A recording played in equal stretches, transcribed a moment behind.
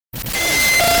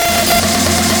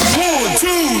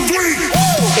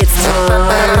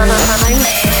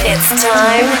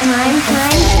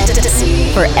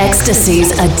for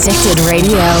Ecstasy's Addicted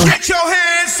Radio. Get your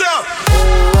hands up!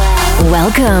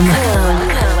 Welcome.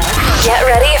 Get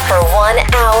ready for 1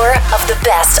 hour of the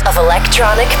best of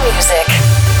electronic music.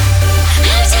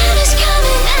 Our time is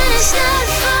coming and it's not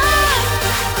far.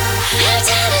 Our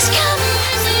time is coming.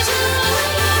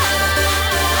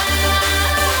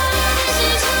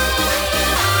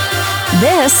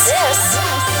 This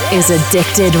is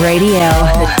Addicted Radio.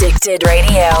 Addicted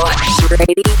Radio.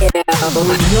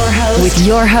 With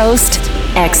your host,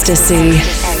 Ecstasy.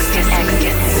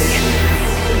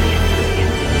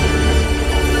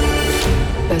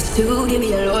 Best to give me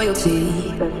that loyalty.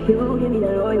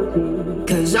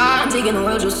 Cause I'm taking the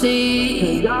world, you'll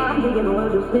see.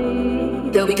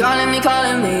 They'll be calling me.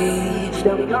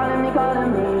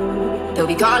 They'll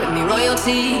be calling me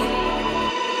royalty.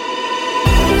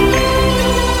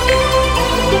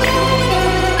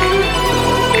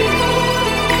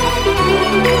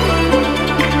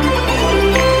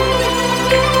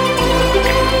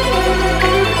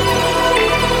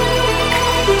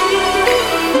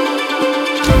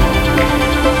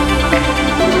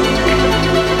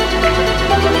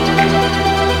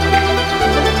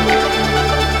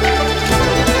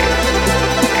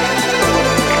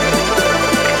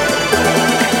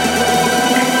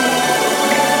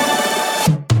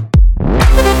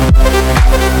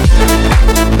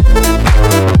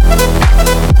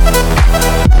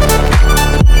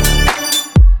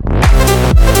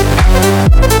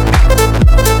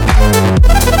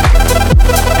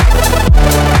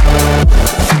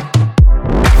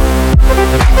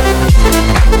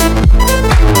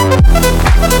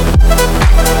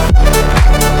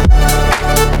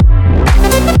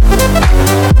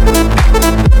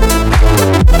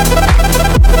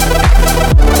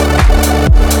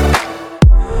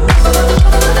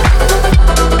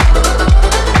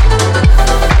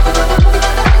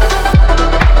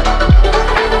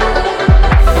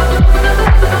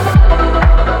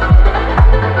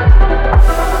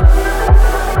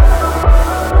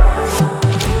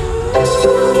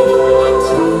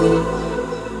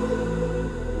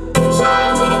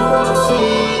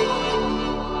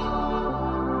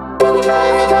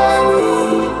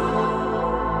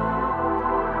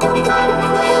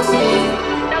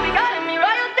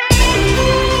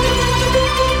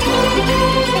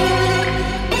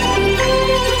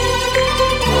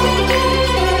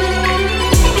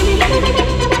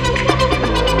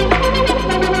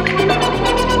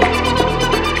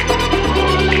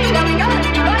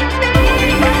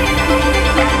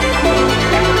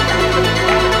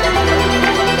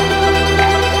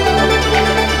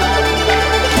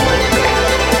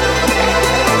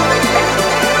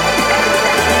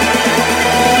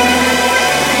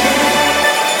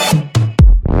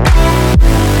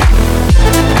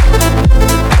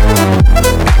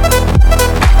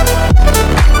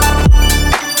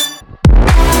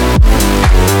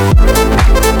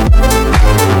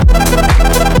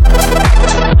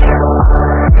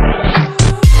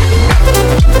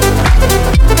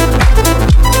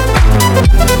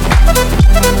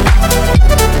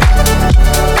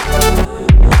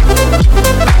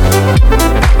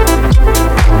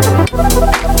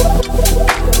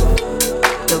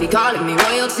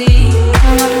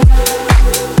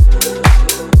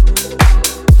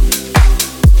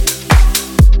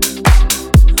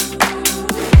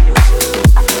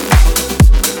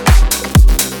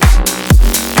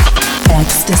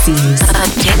 Ecstasy's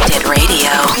Addicted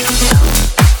Radio.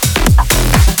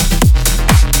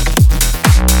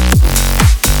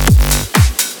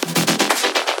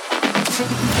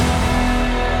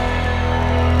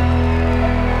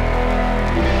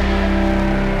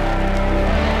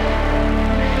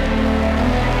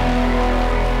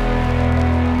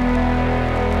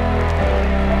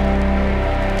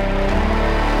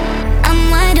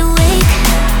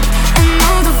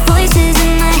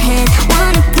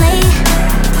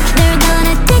 They're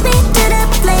gonna take me to the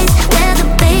place where the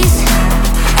bass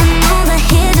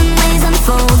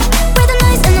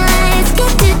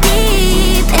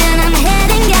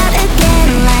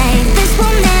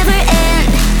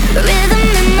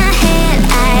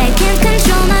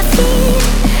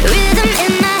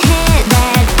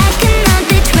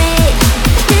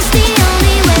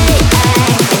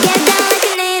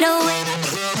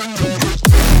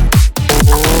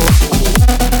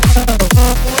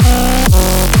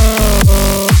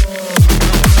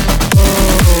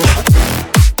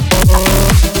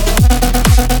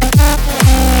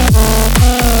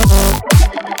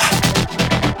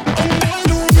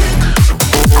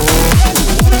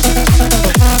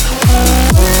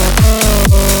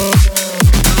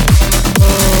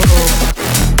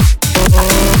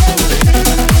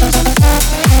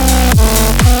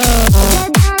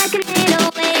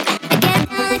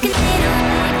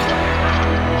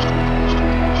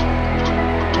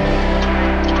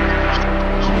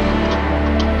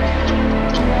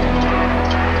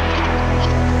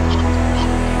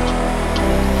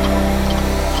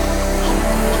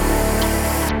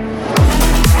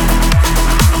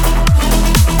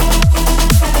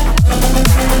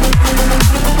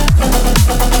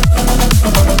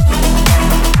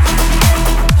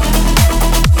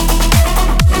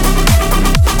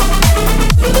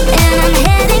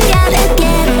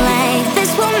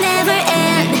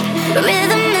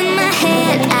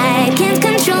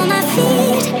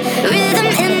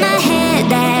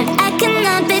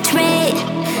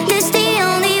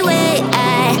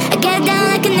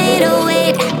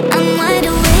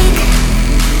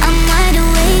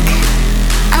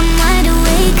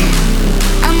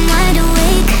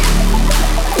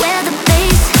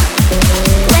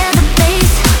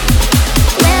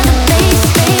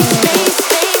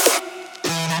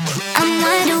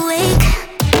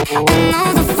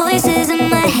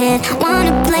it,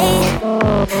 wanna play.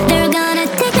 They're gonna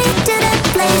take me to that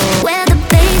place where the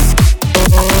bass.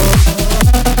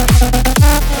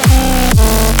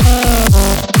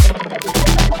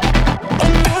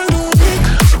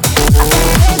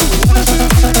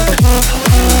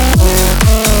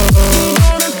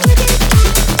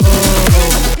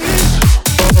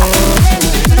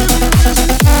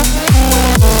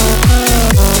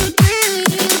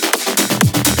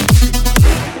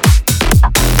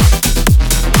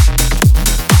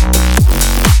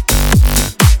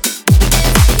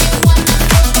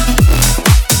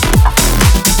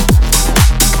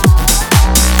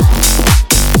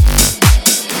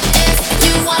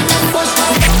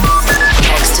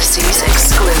 Ecstasy's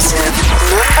exclusive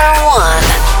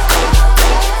 #1.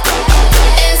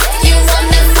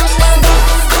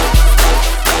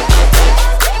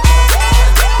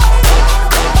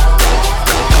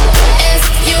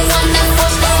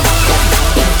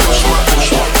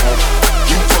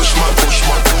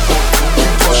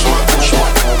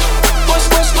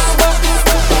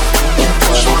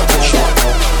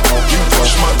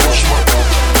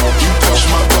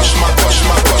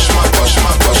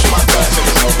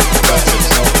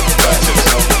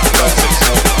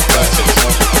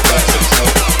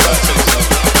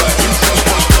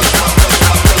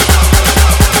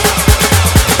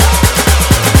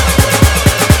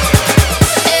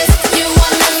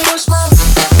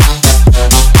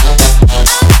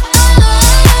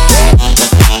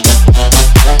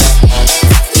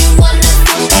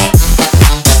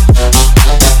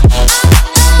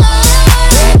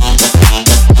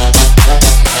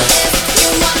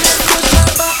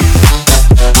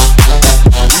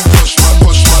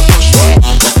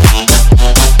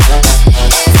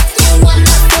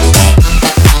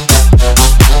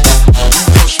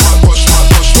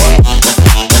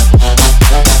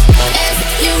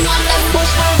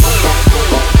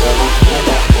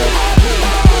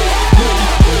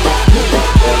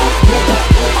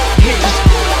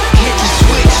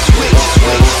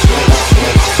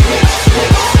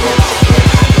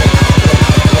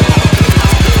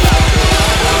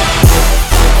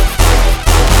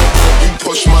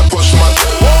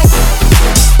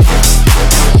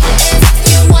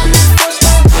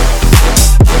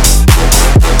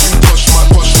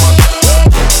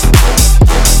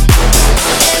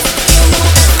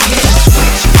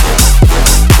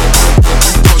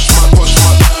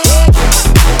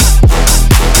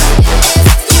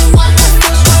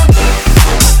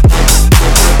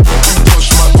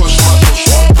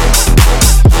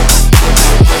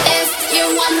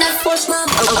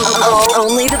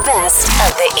 Only the best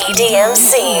of the EDM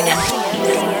scene.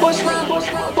 Push my,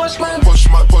 push my, push my, push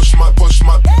my, push my, push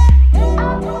my,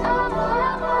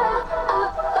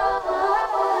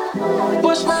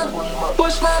 push my,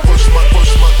 push my, push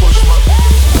my, push my.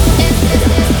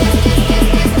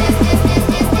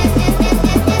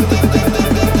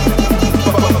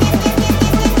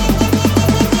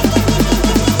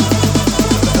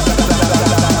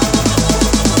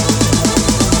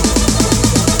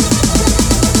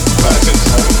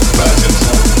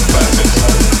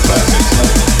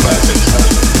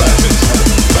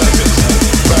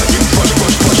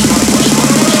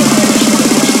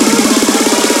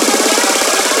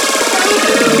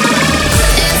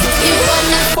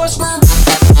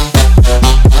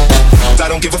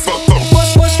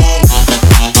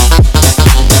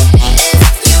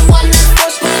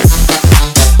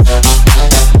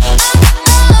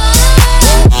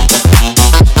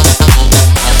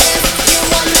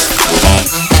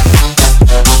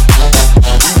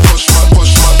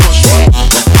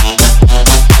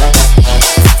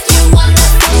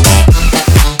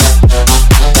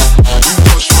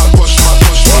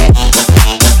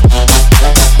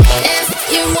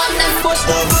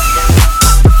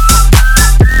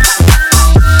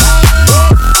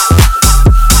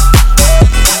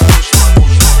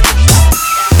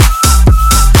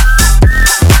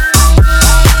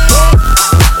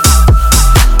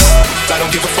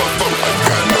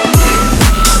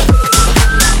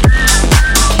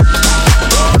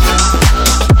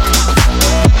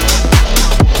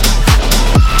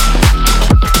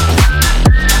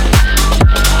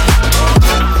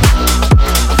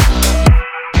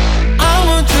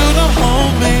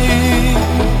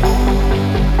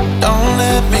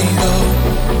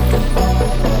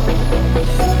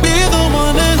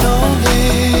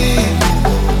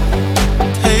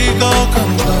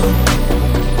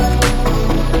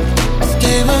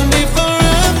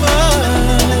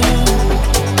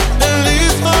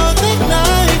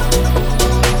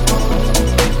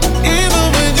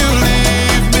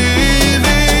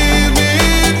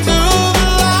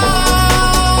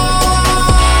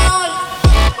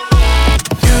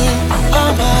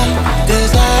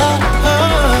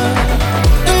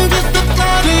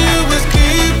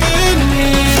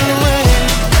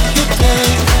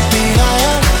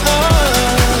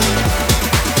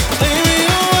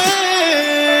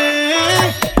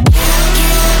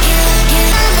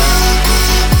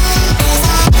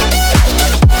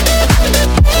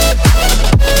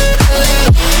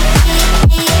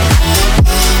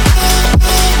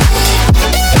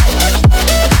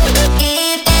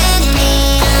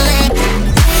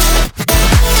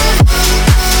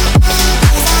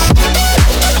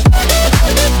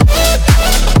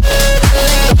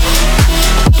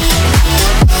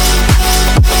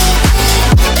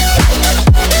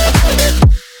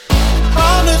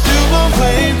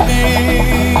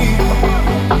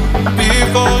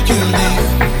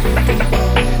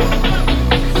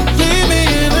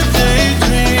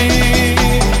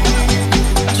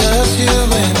 just you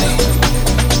and me.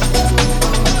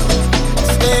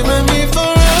 Stay with me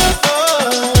forever,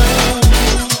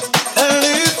 at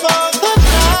least for the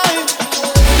night.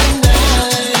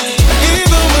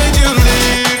 Even when you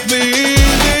leave me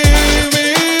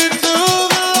to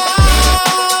the light.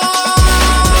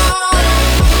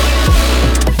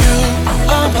 You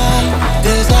are my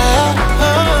desire,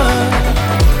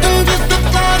 and just the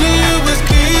thought of you is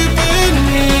keeping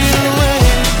me away.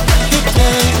 You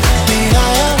take me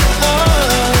higher,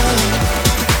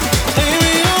 take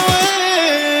me away.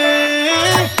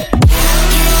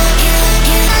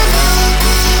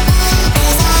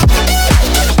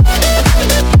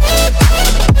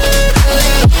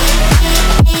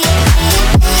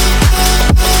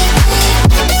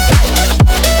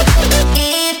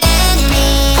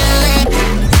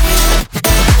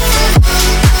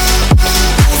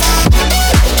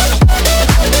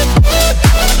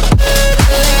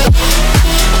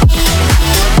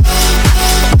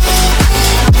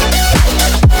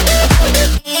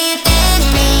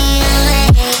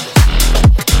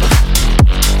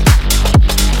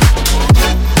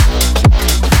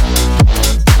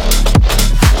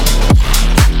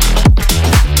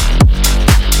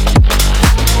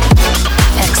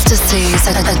 Ecstasy's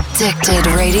Addicted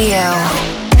Radio.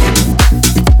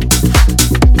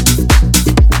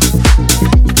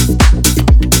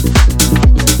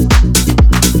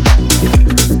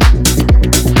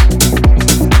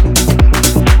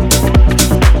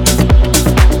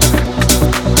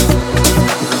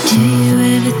 Do you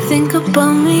ever think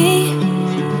about me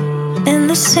in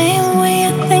the same way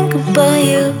I think about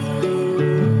you?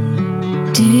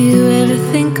 Do you ever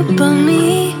think about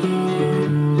me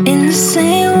in the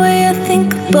same way I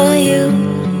think about you?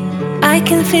 I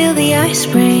can feel the ice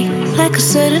break like a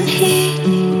sudden heat,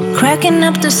 cracking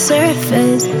up the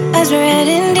surface as we're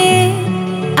heading deep.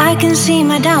 I can see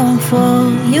my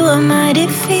downfall, you are my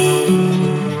defeat.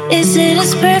 Is it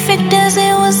as perfect as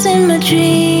it was in my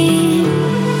dream?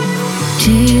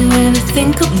 Do you ever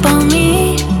think about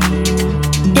me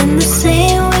in the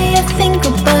same way I think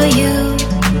about you?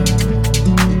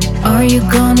 Are you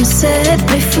gonna set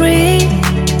me free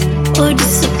or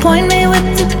disappoint me with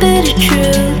the bitter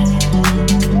truth?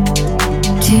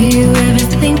 Do you ever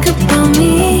think about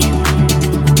me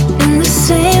in the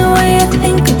same way I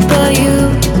think about you?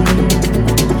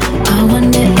 I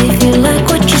wonder if you like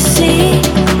what you see,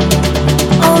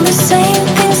 all the same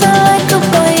things I like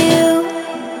about you.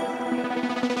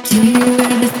 Do you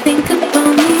ever think about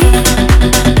me?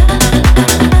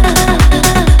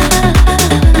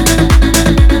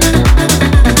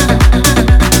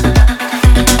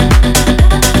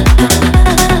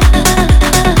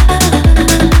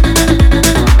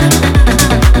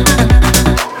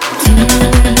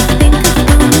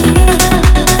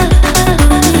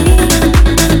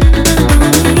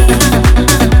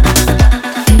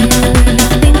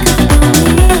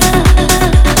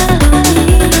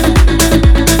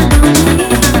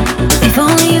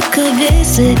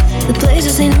 The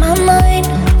places in my mind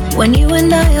when you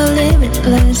and I are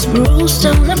limitless, rules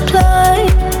don't apply.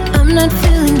 I'm not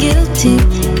feeling guilty,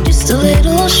 just a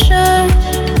little shy.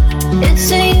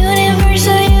 It's a universe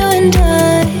of you and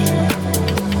I.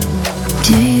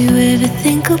 Do you ever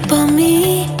think about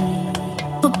me?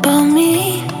 About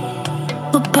me?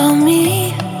 About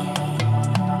me?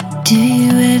 Do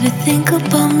you ever think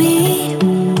about me?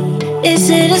 Is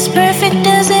it as perfect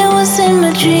as it was in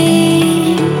my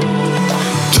dream?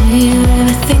 Do you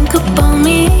ever think about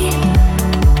me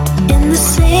in the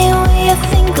same way I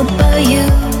think about you?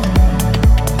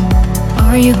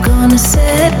 Are you gonna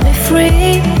set me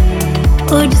free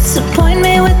or disappoint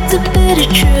me with the bitter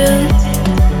truth?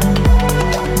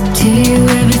 Do you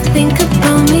ever think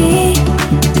about me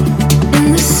in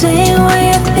the same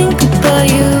way I think about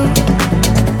you?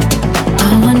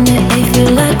 I wonder if you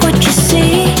like what you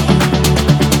see,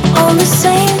 all the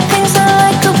same things I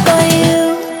like about you.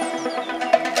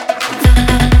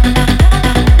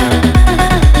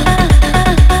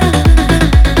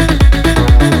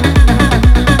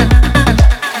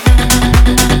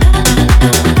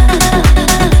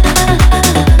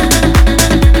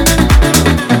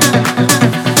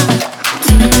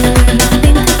 Do you ever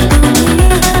think about me?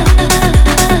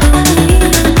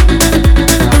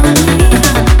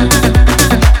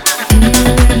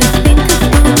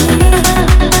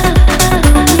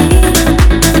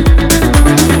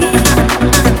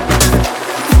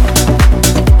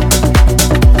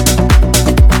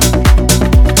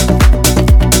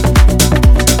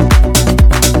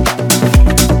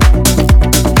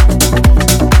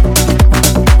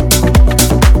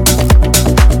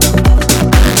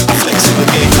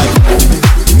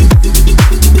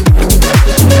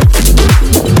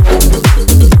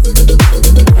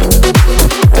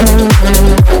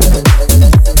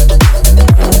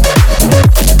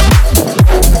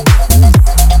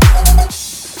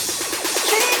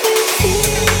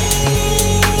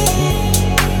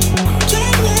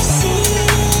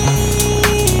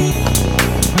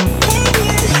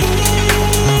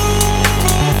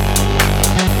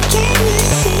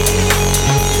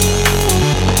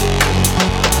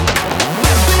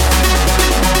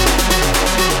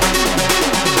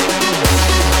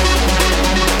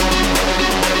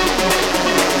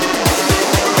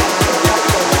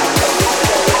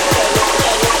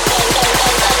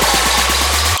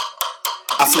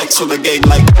 flex on the game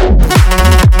like.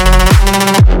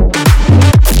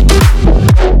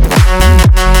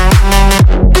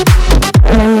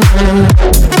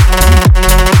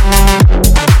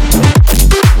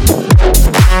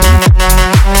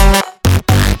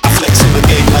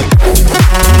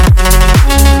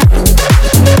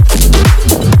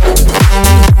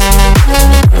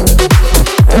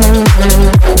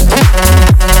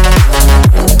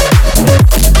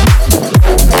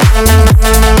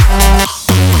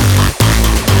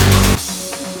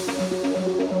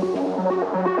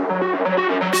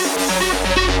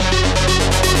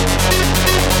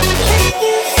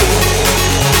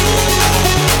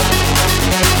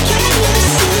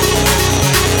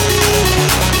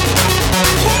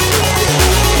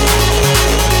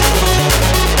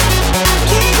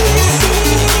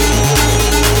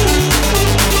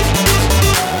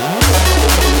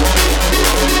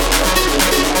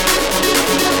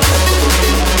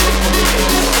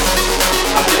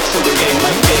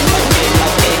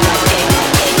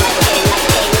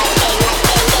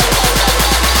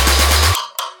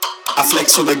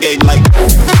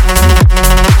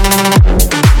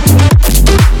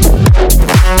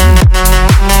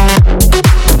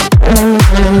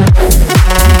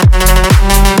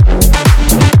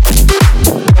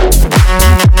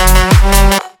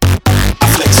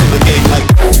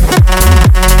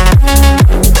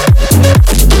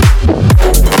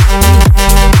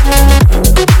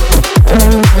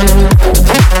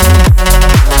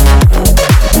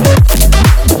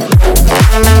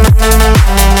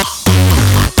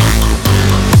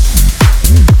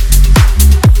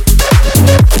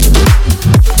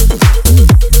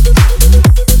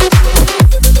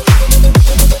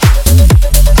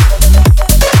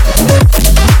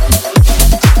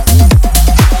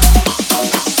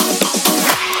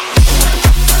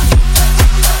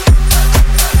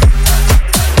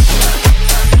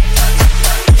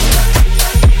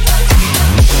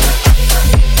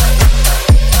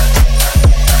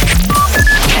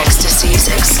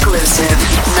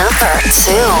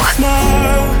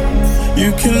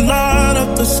 You can light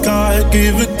up the sky,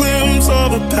 give a glimpse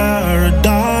of a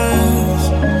paradise.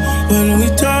 When we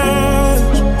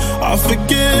touch, I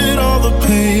forget all the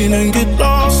pain and get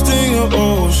lost in your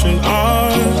ocean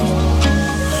eyes.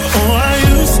 Oh, I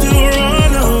used to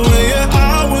run away, yeah,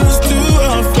 I was too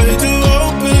afraid to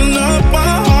open up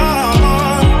my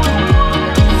heart.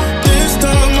 This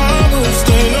time I will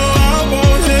stay, no, I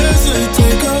won't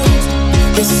hesitate, 'cause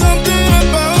there's something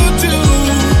about you.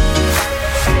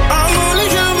 I'm only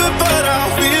human, but I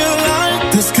feel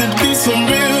like this could be some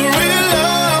real, real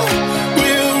love,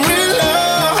 real, real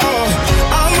love.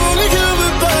 I'm only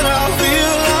human, but I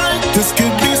feel like this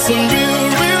could be some real,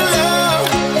 real love,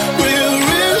 real,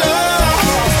 real love.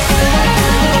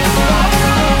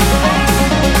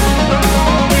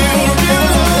 Real, real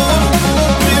love,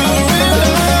 real, real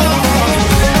love.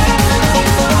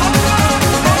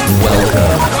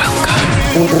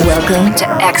 Welcome to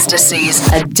Ecstasy's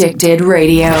Addicted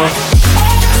Radio.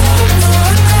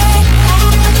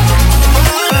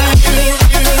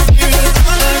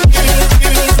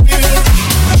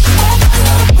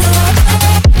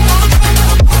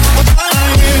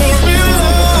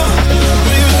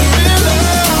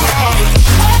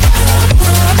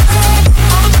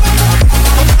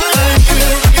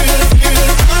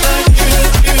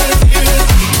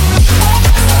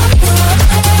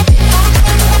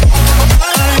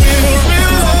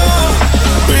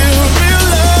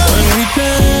 When we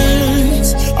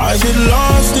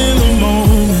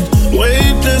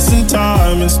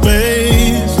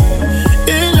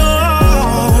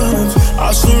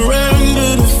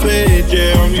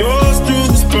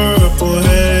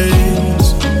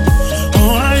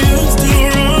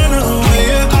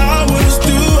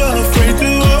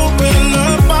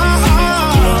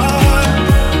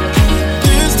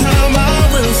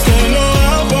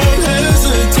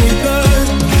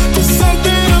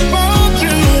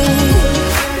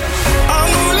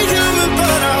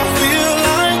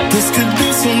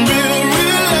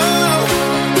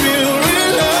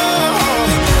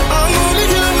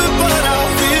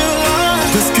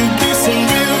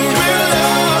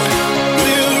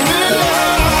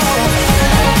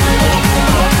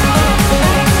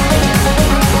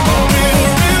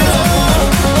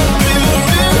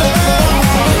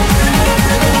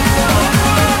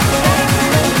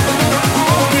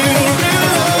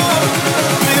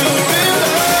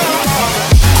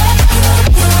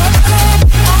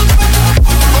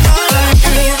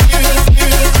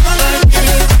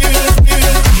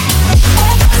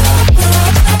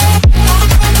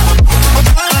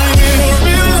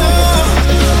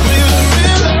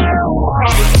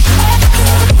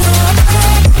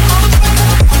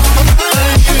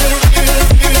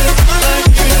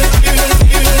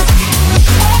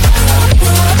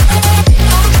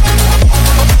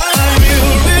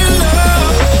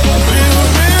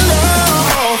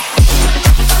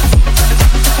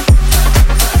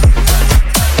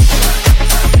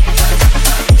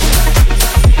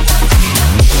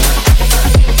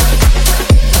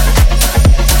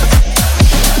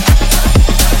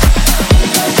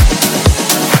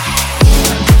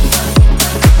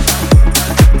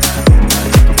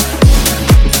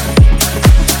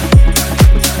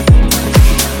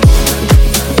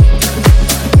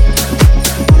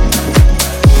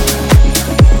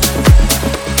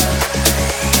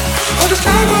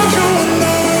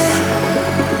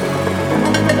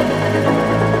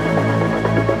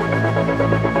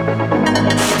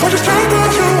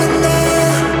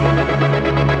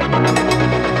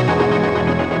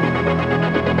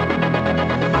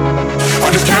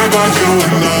about you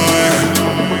and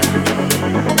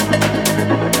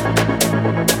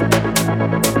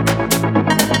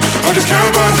I just care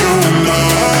about you and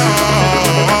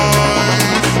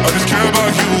I just care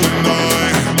about you and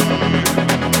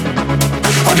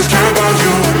I just care about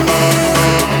you and I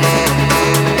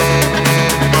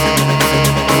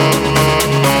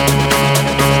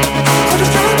just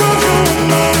care about you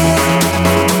and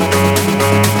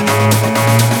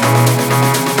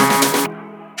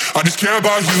I just care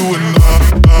about you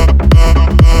and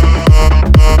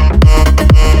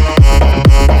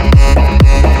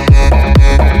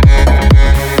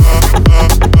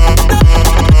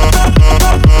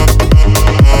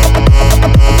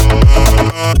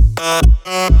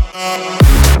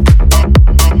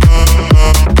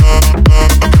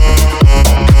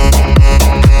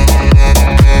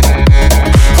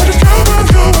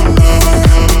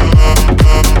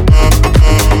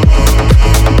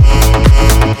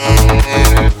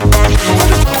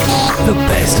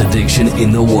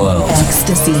in the world.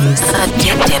 Ecstasy's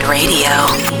Addicted Radio.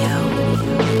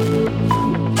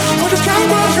 I just care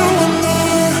about you and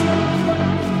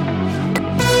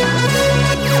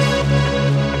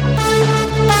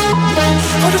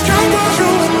I just care about you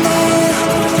and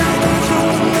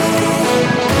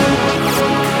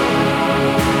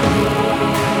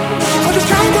I just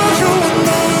care about you and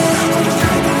I just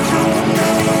care about you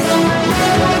and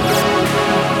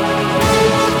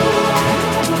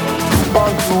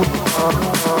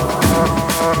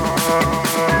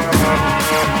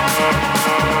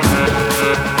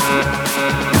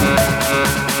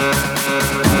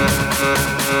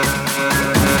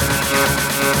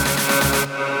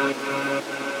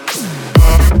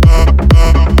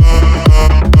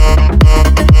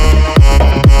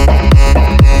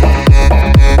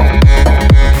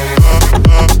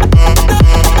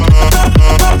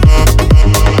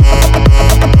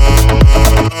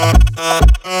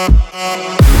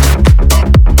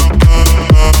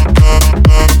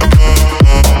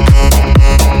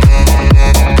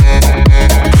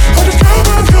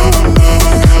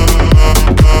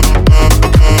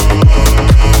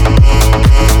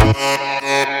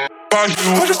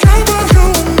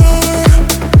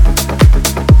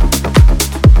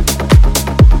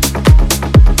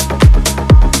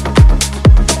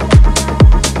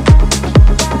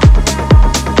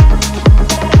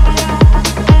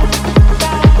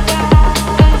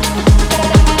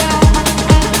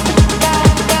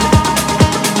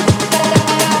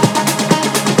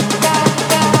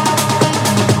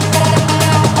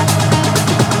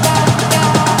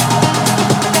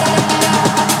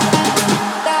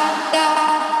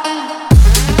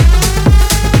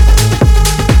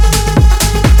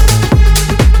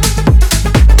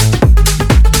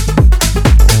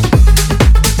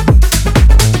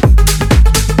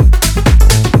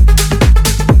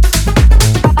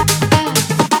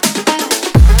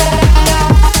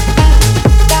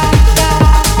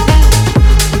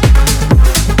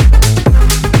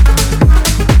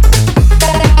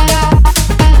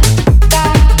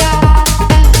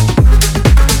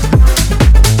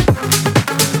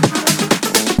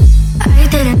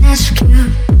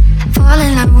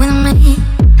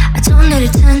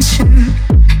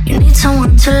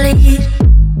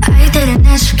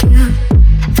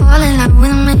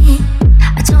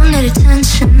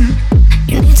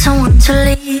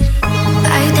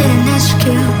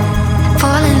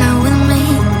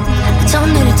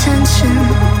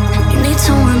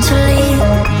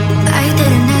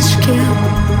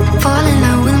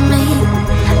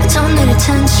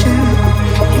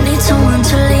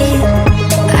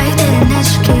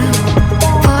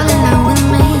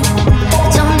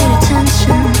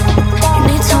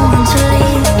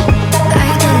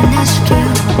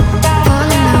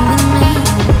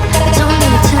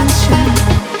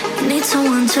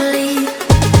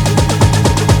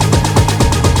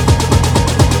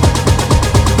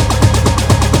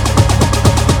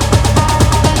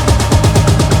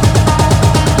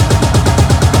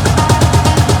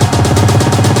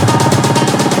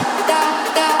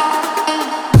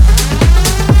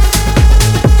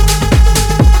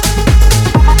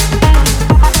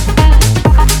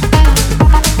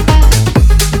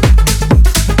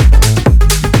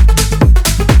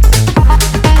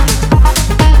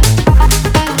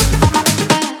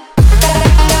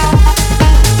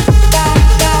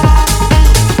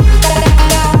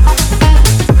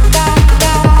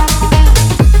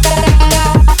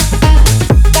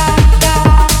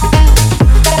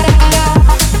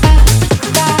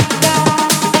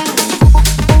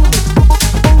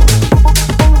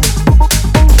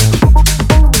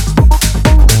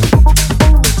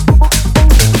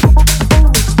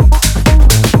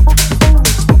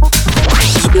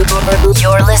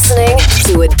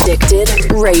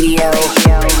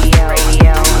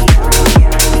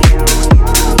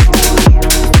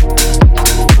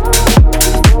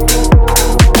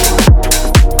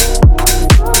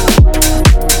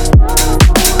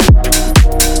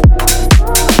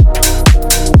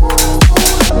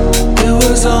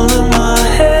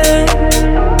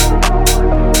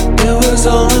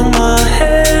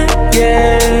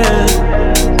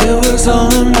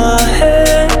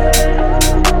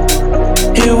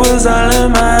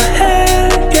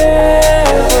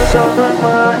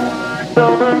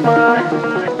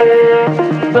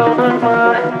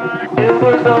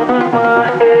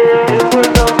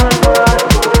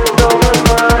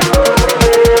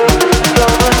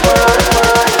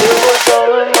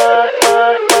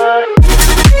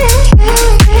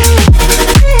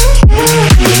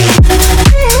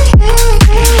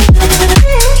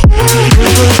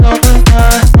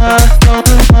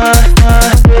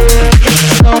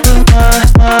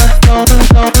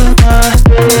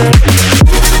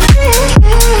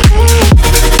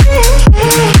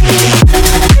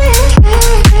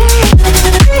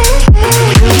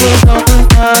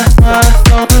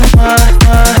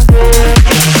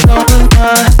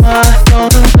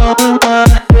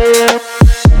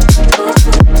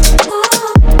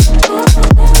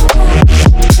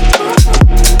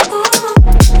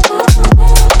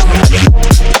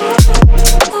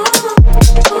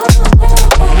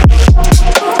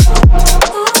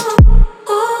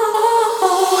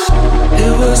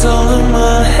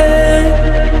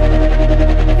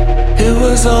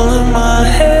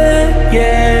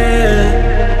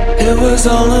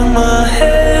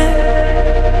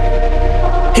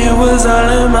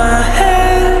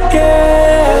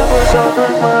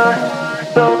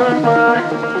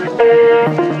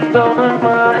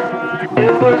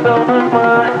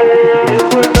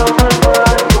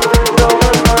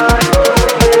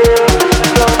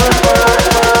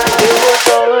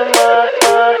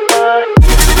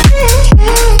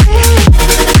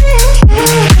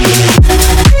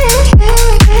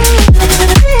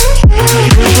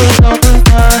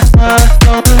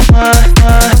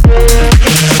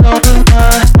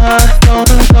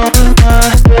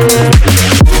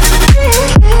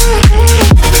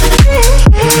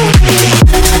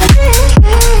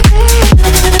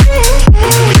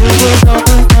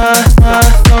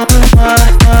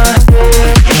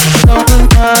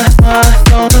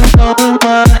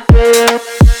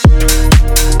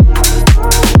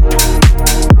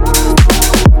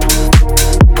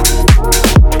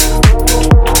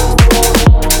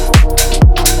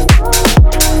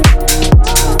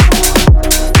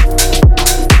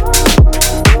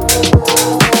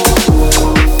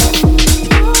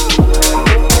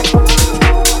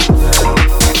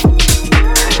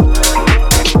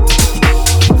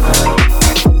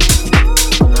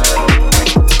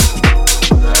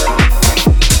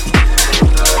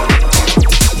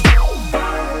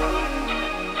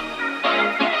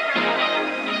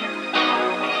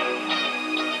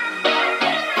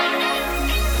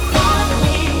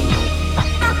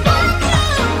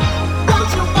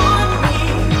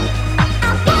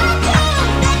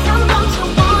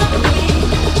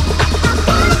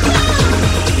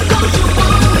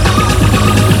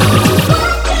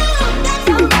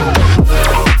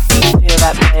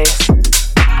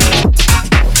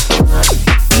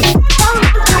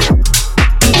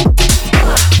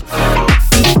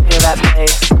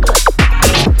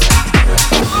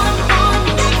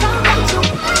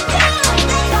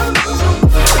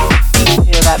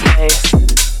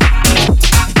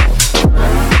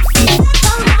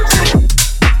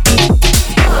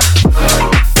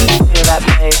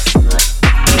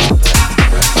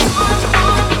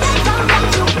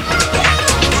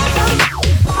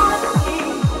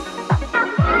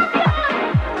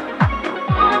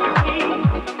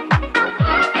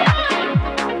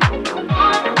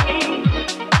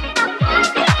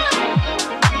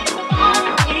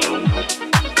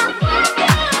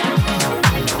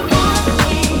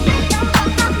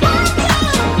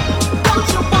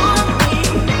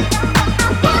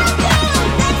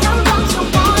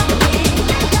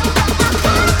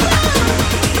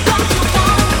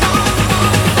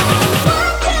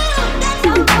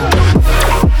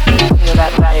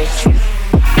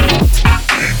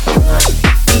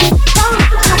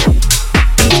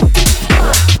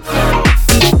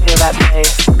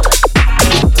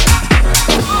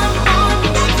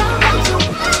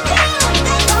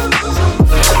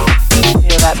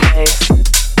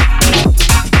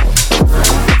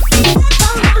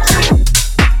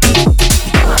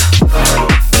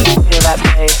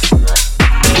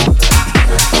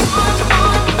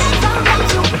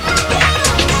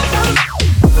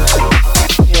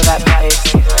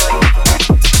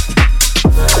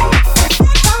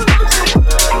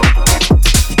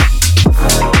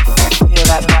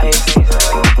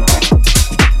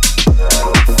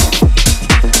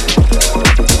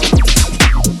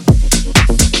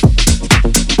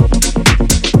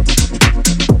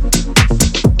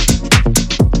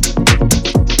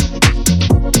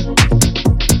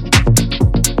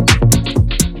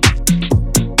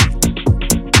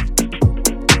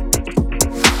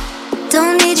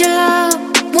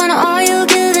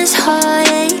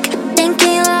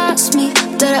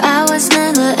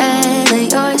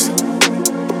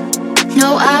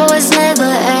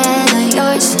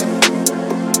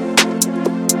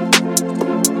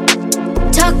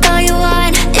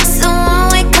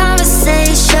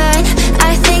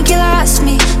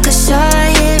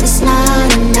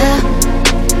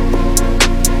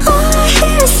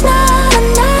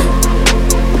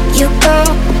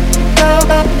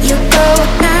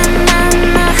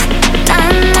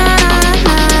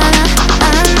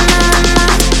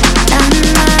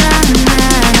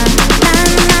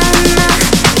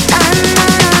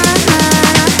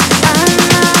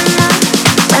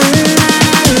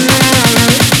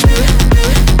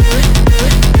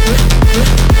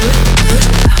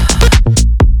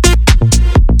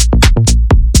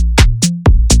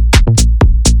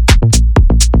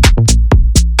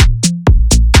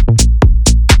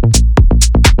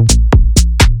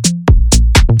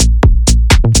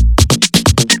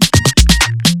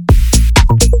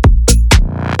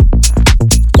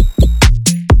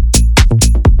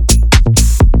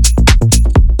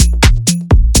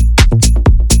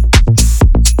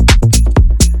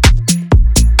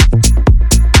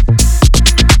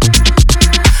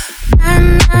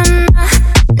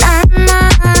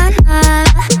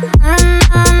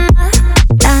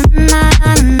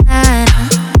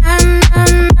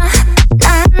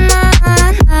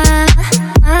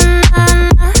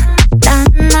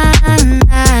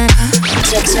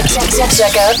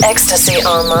Check out Ecstasy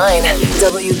online.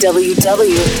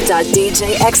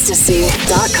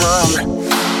 www.djecstasy.com.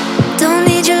 Don't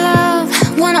need your love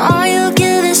when all you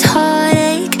give is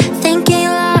heartache. Thinking you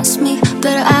lost me,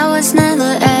 but I was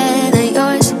never ever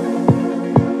yours.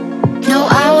 No,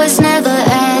 I was never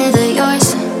ever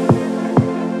yours.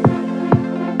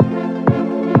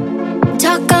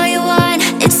 Talk all you want,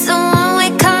 it's a one-way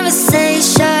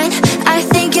conversation. I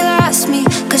think you lost me,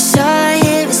 'cause all I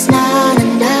hear is na na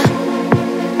na.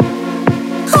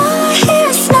 All I hear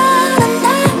is na na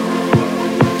na.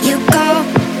 You go,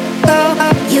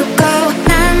 you go,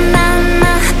 na na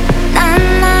na, na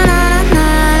na na na,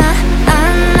 na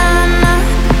na na,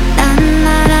 na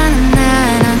na na na,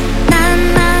 na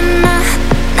na na, na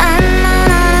na na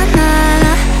na,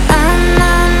 na na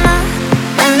na.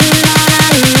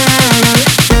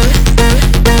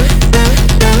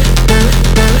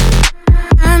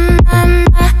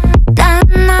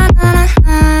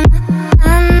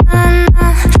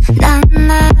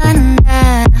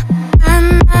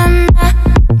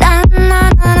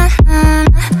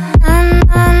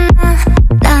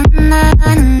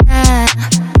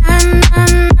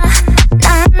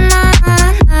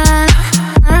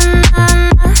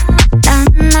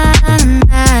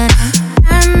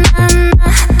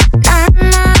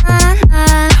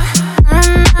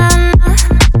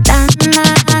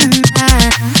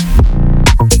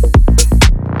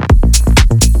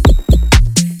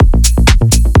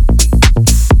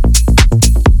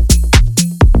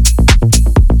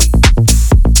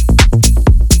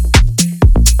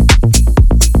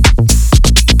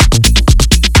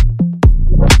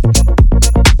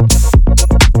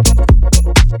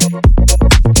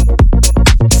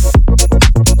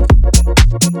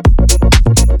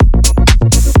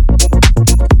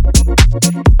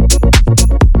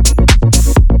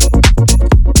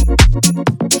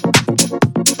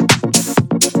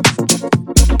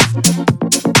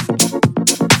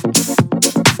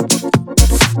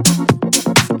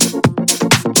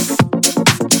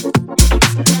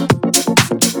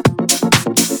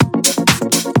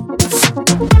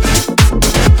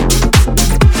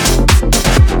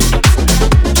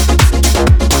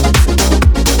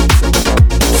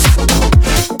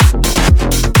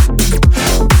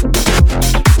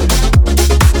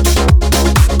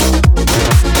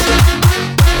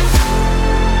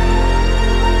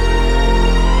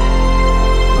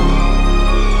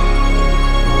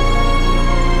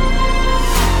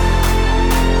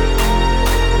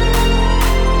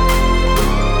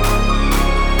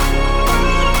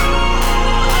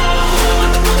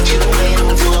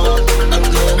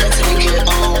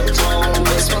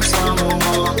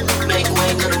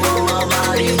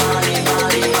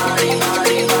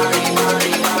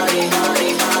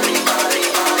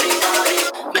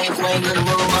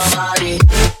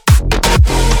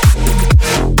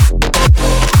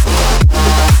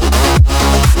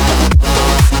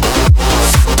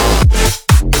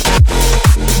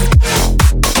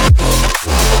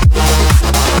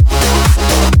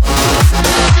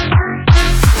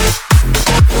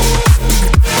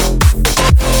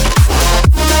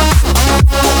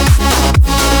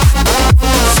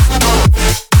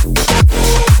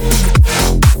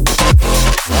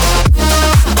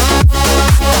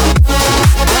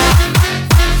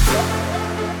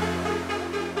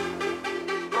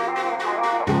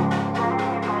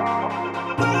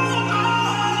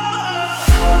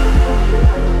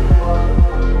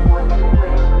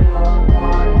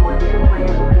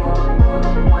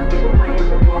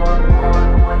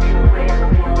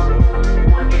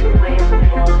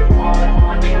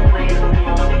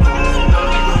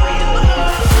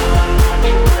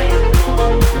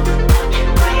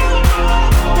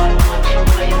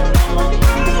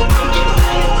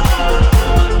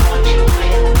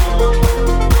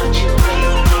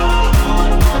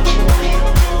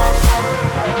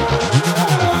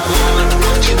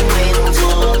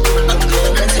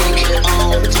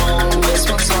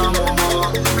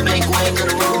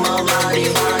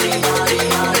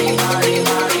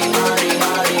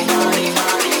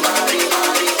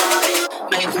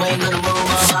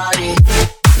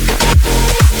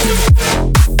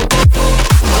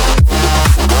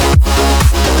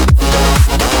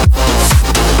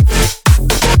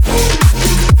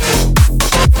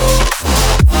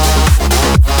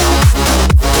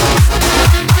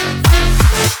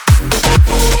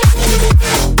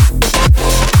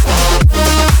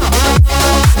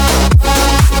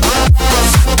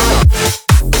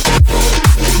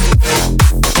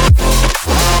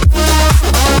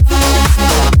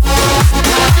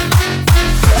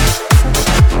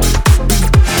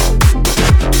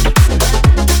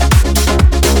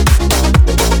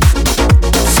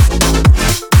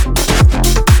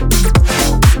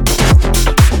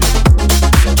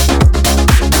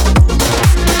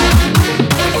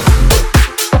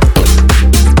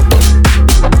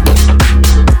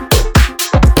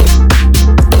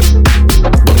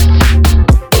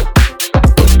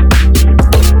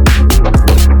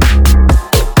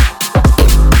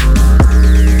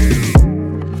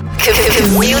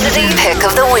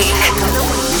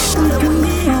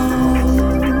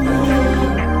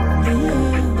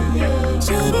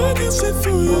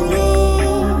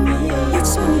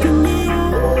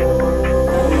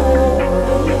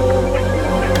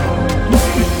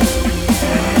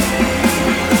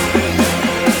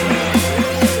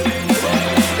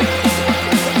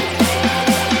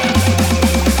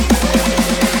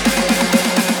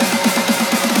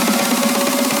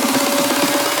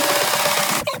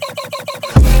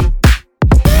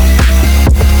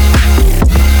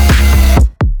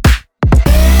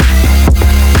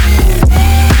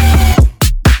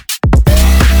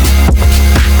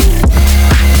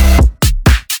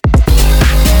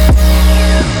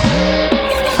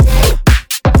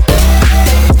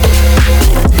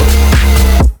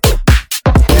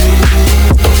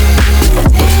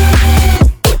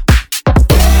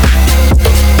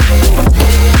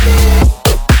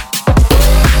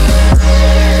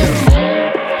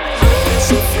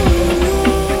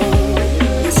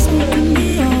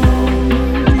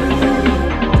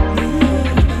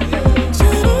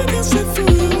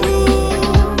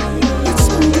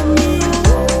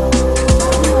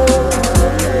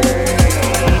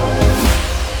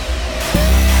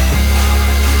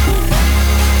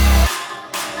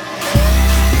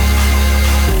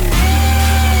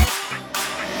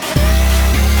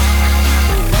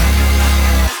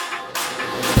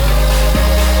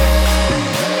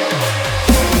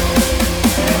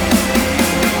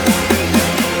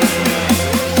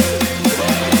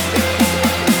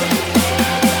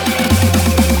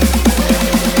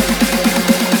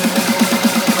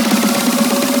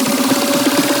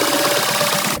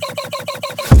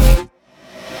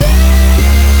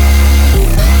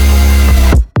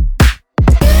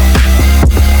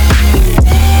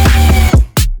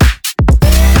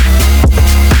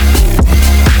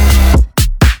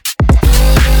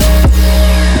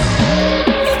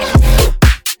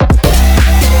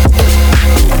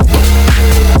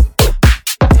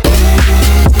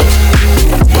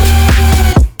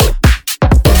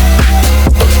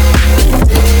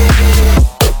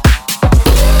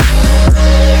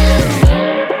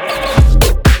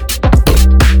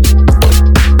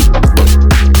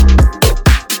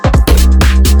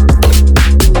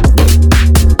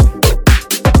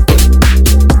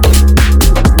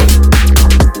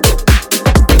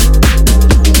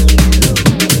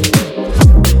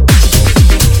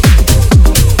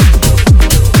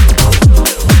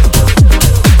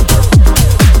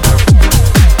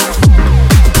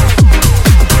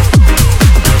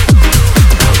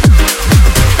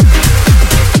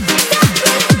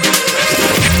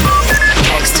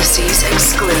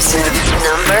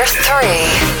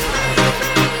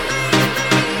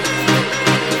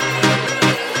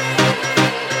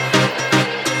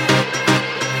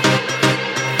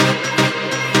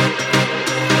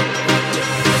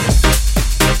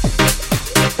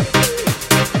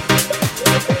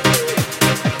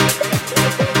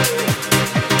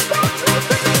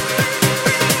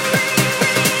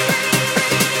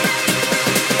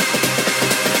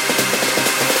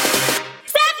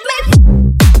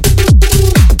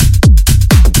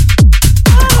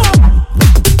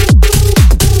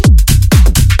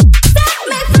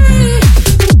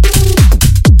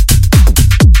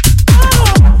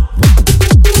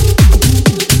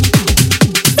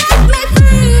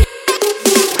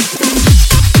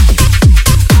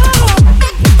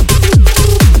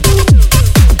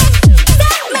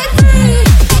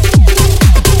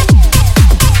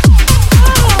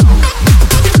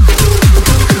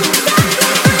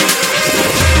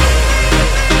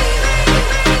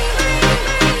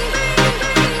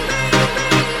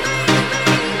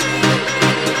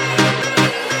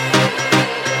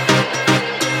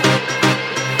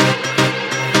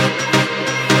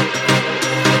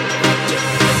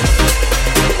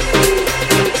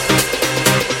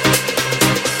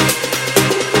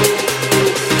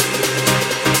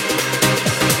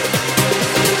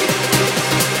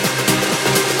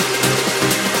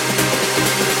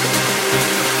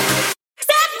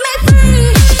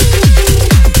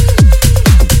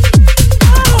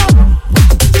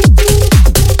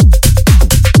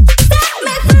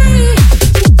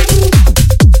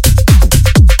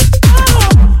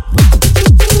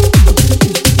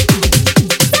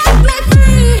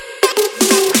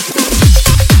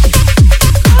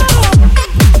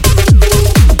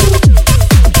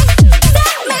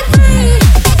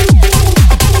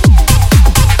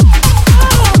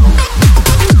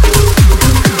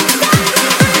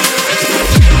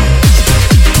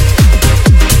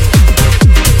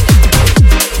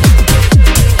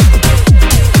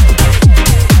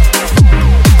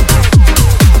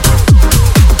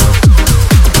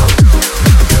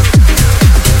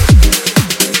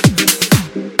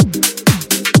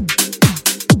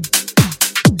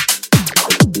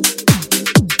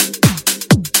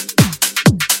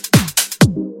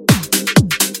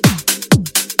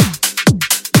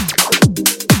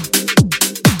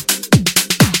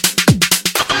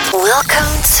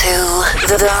 to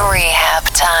the Rehab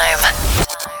Time.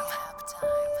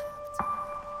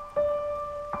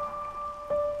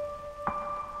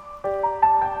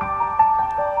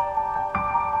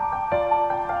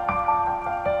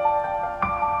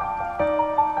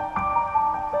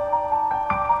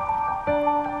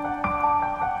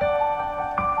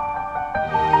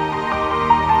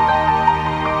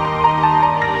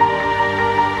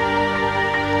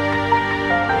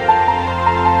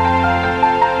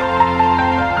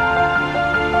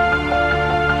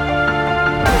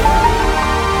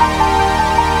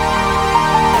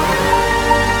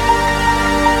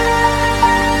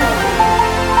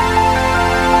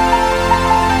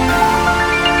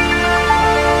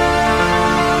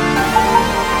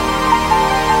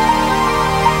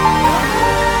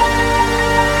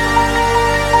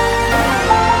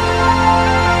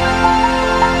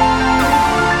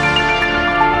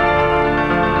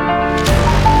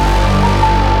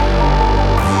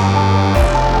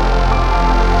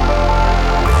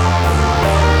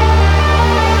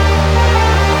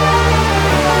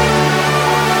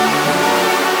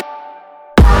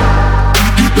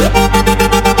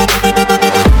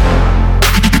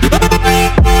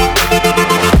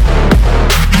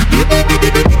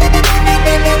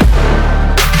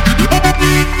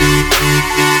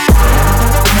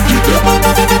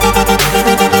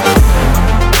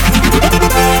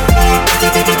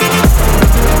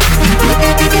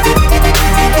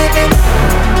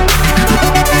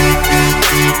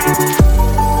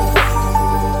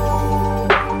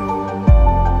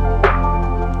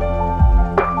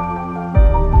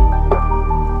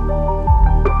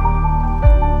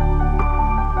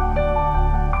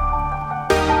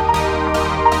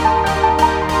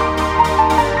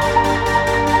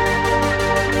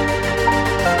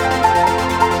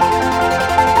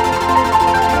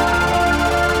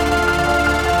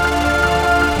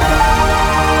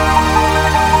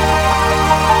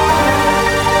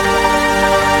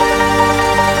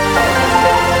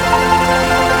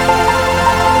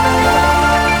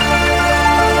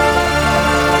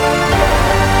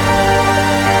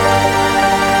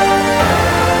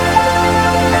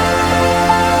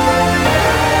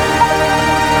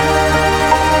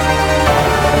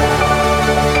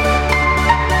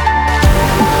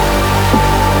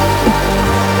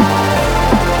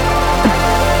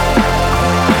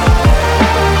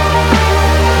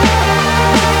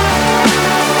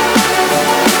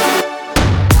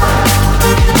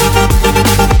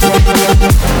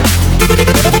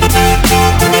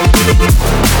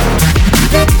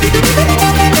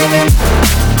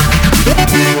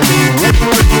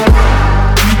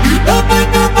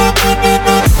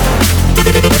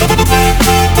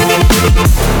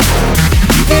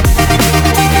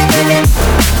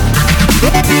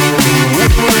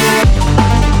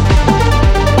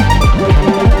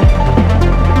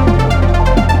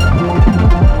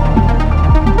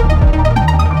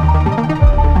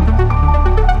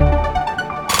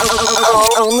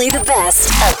 Only the best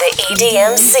of the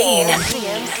EDM scene.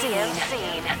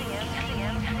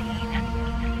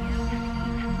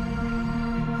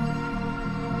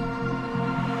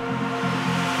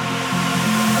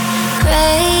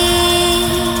 Craving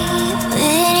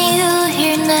you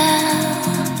here now.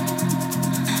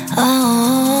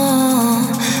 Oh,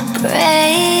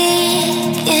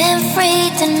 breaking free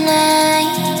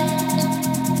tonight.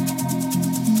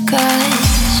 'Cause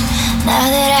now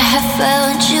that I have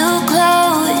found you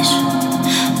close,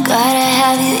 gotta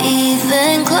have you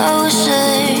even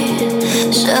closer.